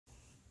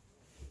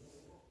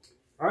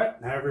All right,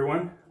 hi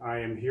everyone. I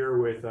am here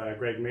with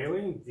Greg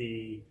Maley,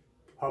 the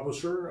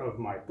publisher of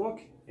my book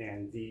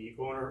and the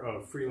owner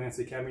of Freelance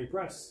Academy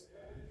Press,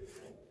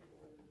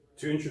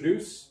 to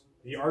introduce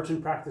The Art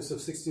and Practice of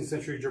 16th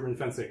Century German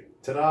Fencing.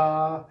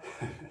 Ta-da!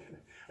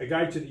 A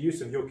guide to the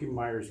use of Joachim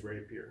Meyer's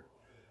rapier.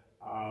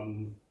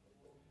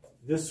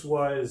 This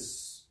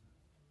was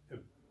a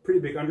pretty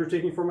big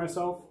undertaking for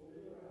myself.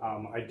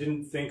 I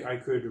didn't think I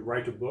could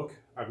write a book.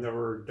 I've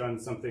never done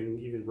something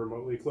even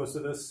remotely close to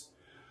this.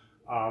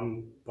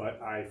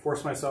 But I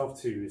forced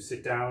myself to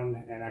sit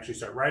down and actually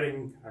start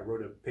writing. I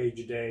wrote a page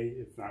a day,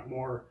 if not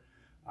more.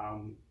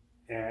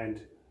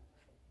 And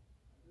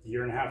a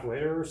year and a half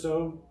later or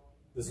so,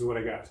 this is what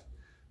I got.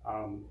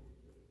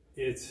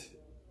 It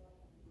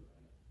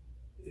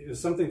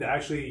was something that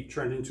actually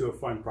turned into a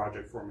fun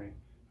project for me.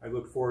 I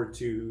look forward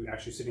to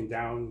actually sitting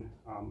down.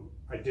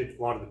 I did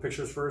a lot of the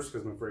pictures first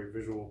because I'm a very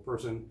visual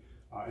person,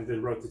 and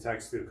then wrote the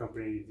text to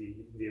accompany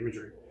the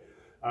imagery.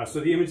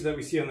 So the image that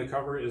we see on the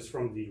cover is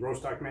from the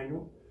Rostock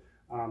manual,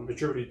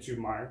 attributed to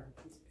Meyer,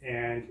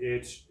 and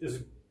it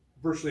is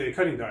virtually a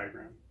cutting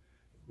diagram.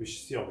 We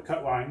see all the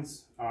cut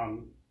lines,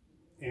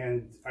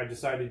 and I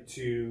decided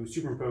to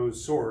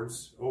superimpose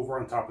swords over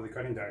on top of the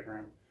cutting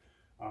diagram.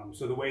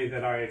 So the way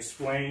that I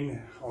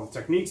explain all the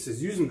techniques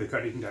is using the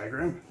cutting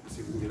diagram. Let's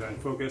see if we can get that in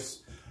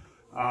focus.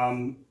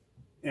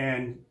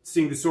 And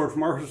seeing the sword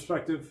from our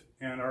perspective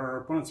and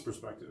our opponent's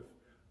perspective.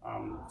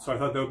 So I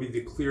thought that would be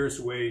the clearest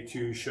way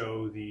to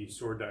show the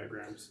sword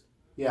diagrams.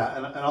 Yeah,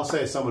 and I'll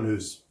say, as someone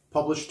who's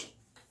published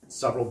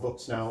several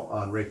books now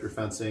on rapier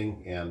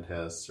fencing and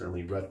has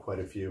certainly read quite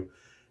a few,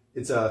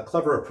 it's a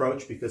clever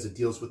approach because it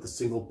deals with the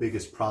single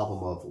biggest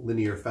problem of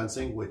linear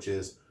fencing, which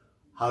is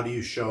how do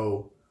you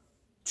show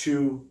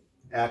two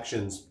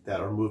actions that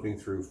are moving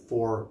through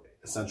four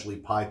essentially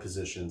pie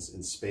positions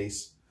in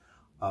space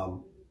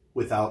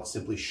without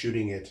simply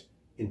shooting it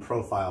in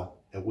profile,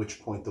 at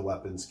which point the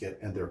weapons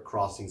and their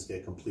crossings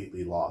get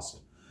completely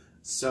lost.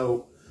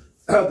 So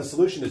the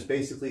solution is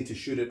basically to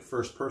shoot it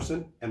first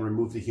person and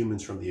remove the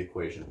humans from the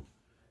equation.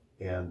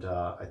 And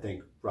I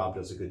think Rob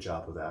does a good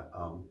job of that.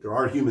 There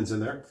are humans in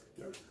there.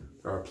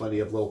 There are plenty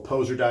of little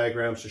poser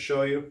diagrams to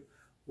show you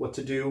what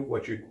to do,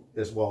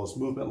 as well as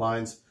movement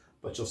lines.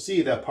 But you'll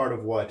see that part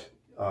of what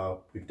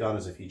we've done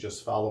is if you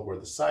just follow where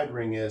the side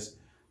ring is,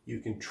 you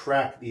can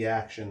track the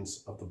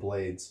actions of the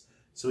blades.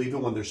 So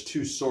even when there's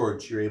two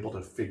swords, you're able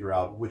to figure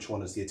out which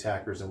one is the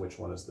attackers and which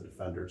one is the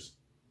defenders.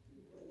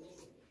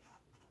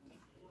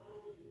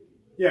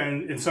 Yeah,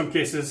 and in some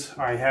cases,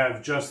 I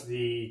have just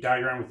the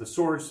diagram with the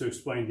swords to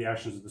explain the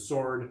actions of the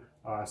sword,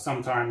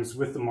 sometimes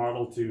with the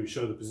model to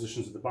show the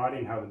positions of the body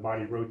and how the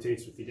body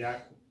rotates with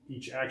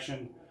each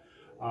action.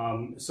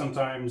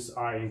 Sometimes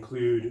I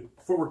include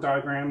footwork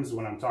diagrams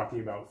when I'm talking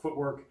about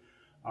footwork.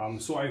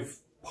 So I've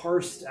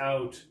parsed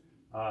out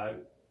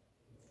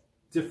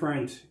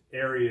different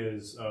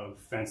areas of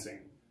fencing.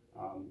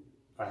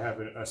 I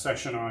have a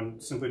section on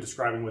simply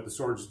describing what the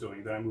sword is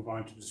doing. Then I move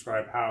on to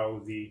describe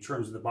how the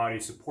turns of the body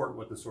support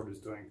what the sword is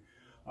doing.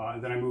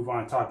 And then I move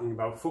on talking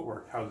about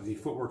footwork, how the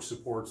footwork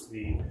supports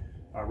the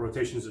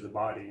rotations of the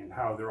body and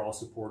how they're all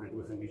supported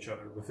within each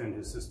other, within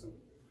his system.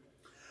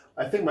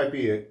 I think might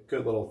be a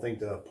good little thing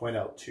to point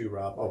out too,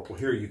 Rob. Oh, well,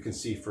 here you can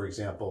see, for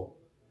example,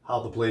 how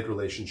the blade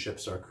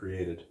relationships are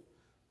created.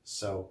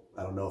 So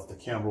I don't know if the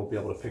camera will be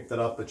able to pick that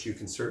up, but you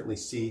can certainly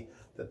see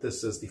that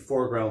this is the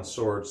foreground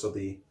sword. So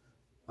the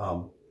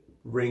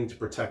ring to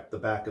protect the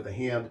back of the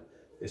hand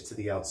is to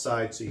the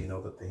outside. So you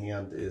know that the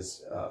hand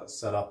is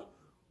set up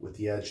with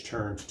the edge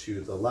turned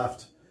to the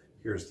left.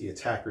 Here's the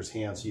attacker's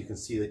hand. So you can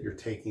see that you're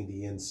taking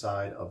the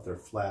inside of their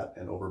flat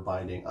and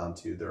overbinding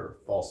onto their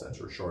false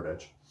edge or short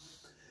edge.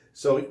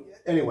 So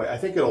anyway, I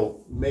think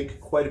it'll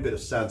make quite a bit of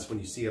sense when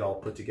you see it all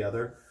put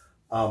together.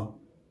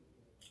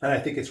 And I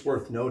think it's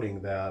worth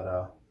noting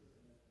that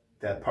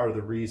that part of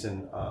the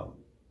reason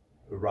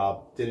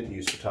Rob didn't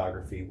use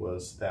photography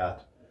was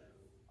that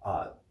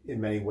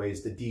in many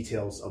ways the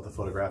details of the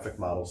photographic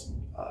models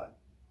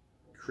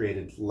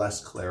created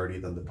less clarity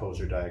than the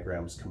poser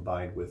diagrams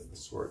combined with the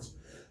swords.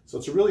 So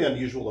it's a really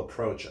unusual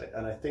approach,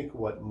 and I think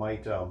what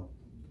might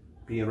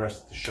be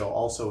interesting to show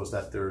also is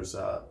that there's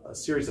a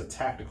series of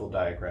tactical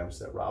diagrams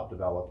that Rob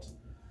developed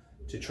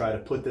to try to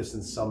put this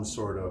in some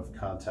sort of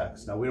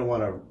context. Now, we don't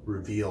want to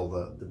reveal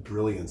the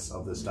brilliance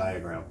of this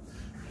diagram,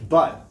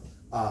 but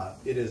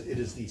it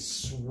is the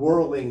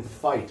swirling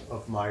fight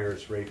of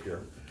Meyer's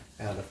rapier.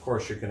 And of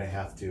course, you're going to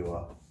have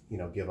to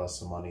give us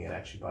some money and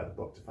actually buy the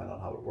book to find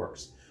out how it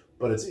works.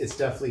 But it's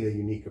definitely a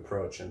unique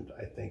approach, and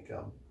I think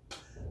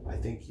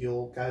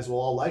you guys will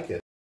all like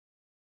it.